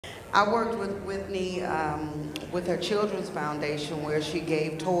I worked with Whitney with her children's foundation where she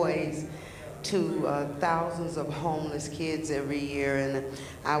gave toys to thousands of homeless kids every year, and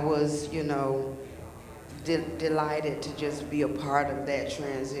I was, you know, delighted to just be a part of that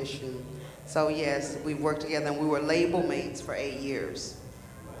transition. So yes, we've worked together and we were label mates for 8 years.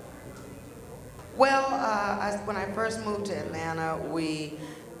 Well, when I first moved to Atlanta, we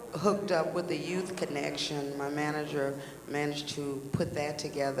hooked up with the Youth Connection. My manager managed to put that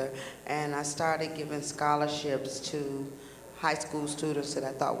together, and I started giving scholarships to high school students that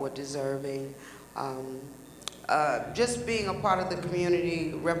I thought were deserving. Just being a part of the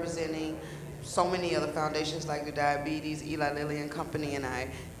community, representing so many other foundations like the Diabetes, Eli Lilly and Company, and I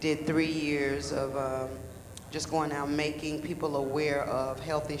did 3 years of just going out making people aware of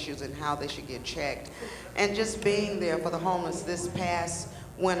health issues and how they should get checked. And just being there for the homeless. This past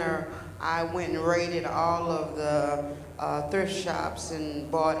winter, I went and raided all of the thrift shops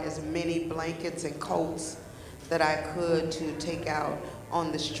and bought as many blankets and coats that I could to take out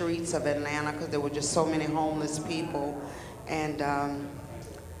on the streets of Atlanta because there were just so many homeless people. And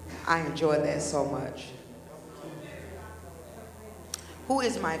I enjoyed that so much. Who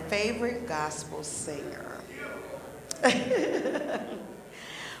is my favorite gospel singer?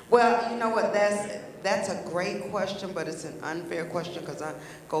 Well, you know what, that's a great question, but it's an unfair question because I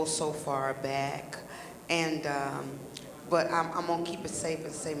go so far back. And, but I'm gonna keep it safe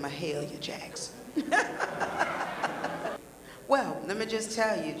and say Mahalia Jackson. Well, let me just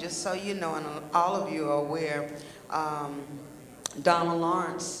tell you, just so you know, and all of you are aware, Donna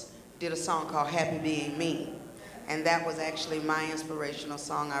Lawrence did a song called Happy Being Me. And that was actually my inspirational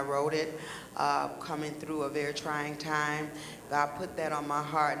song. I wrote it coming through a very trying time. God put that on my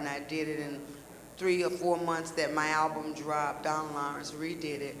heart, and I did it in 3 or 4 months that my album dropped. Donna Lawrence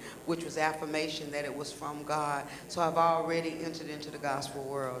redid it, which was affirmation that it was from God. So I've already entered into the gospel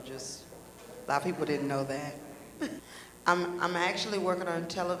world. Just a lot of people didn't know that. I'm actually working on a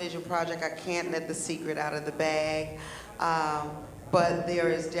television project. I can't let the secret out of the bag. But there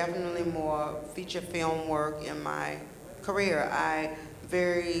is definitely more feature film work in my career. I'm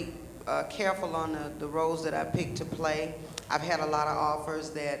very careful on the roles that I pick to play. I've had a lot of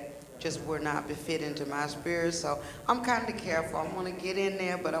offers that just were not befitting to my spirit, so I'm kind of careful. I want to get in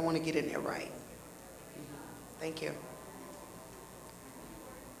there, but I want to get in there right. Thank you.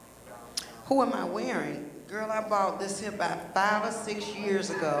 Who am I wearing? Girl, I bought this here about 5 or 6 years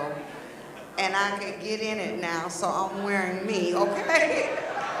ago. And I can get in it now, so I'm wearing me, okay?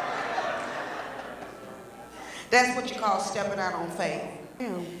 That's what you call stepping out on faith.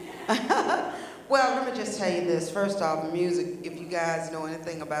 Yeah. Well, let me just tell you this. First off, music, if you guys know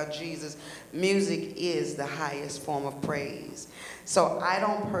anything about Jesus, music is the highest form of praise. So I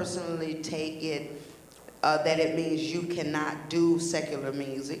don't personally take it that it means you cannot do secular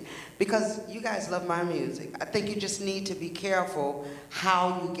music, because you guys love my music. I think you just need to be careful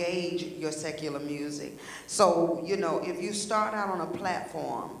how you gauge your secular music. So, you know, if you start out on a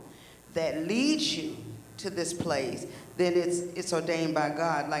platform that leads you to this place, then it's ordained by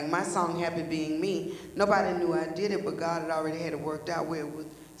God. Like my song, Happy Being Me, nobody knew I did it, but God had already had it worked out where it would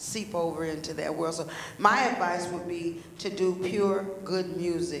seep over into that world. So my advice would be to do pure, good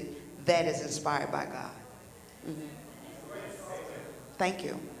music that is inspired by God. Mm-hmm. Thank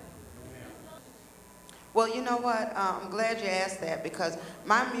you. Well, you know what? I'm glad you asked that, because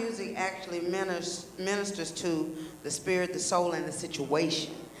my music actually ministers to the spirit, the soul, and the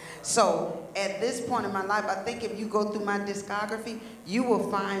situation. So at this point in my life, I think if you go through my discography, you will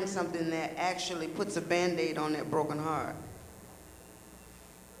find something that actually puts a Band-Aid on that broken heart.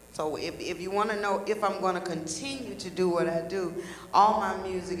 So if you want to know if I'm going to continue to do what I do, all my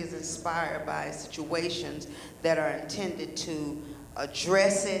music is inspired by situations that are intended to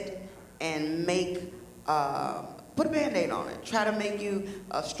address it and make, put a Band-Aid on it. Try to make you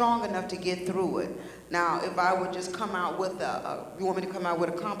strong enough to get through it. Now, if I would just come out with you want me to come out with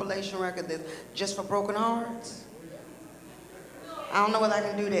a compilation record that's just for broken hearts? I don't know whether I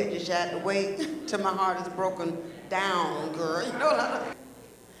can do that. Just have to wait till my heart is broken down, girl. You know what I mean?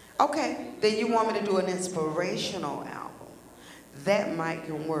 Okay, then you want me to do an inspirational album. That might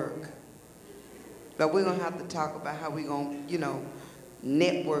can work. But we're gonna have to talk about how we're gonna, you know,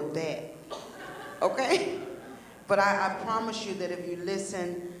 network that. Okay? But I promise you that if you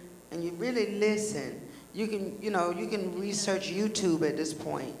listen, and you really listen, you can, you know, you can research YouTube at this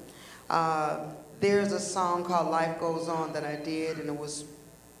point. There's a song called Life Goes On that I did, and it was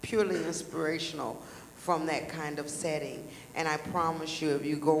purely inspirational from that kind of setting. And I promise you, if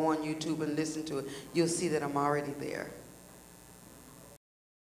you go on YouTube and listen to it, you'll see that I'm already there.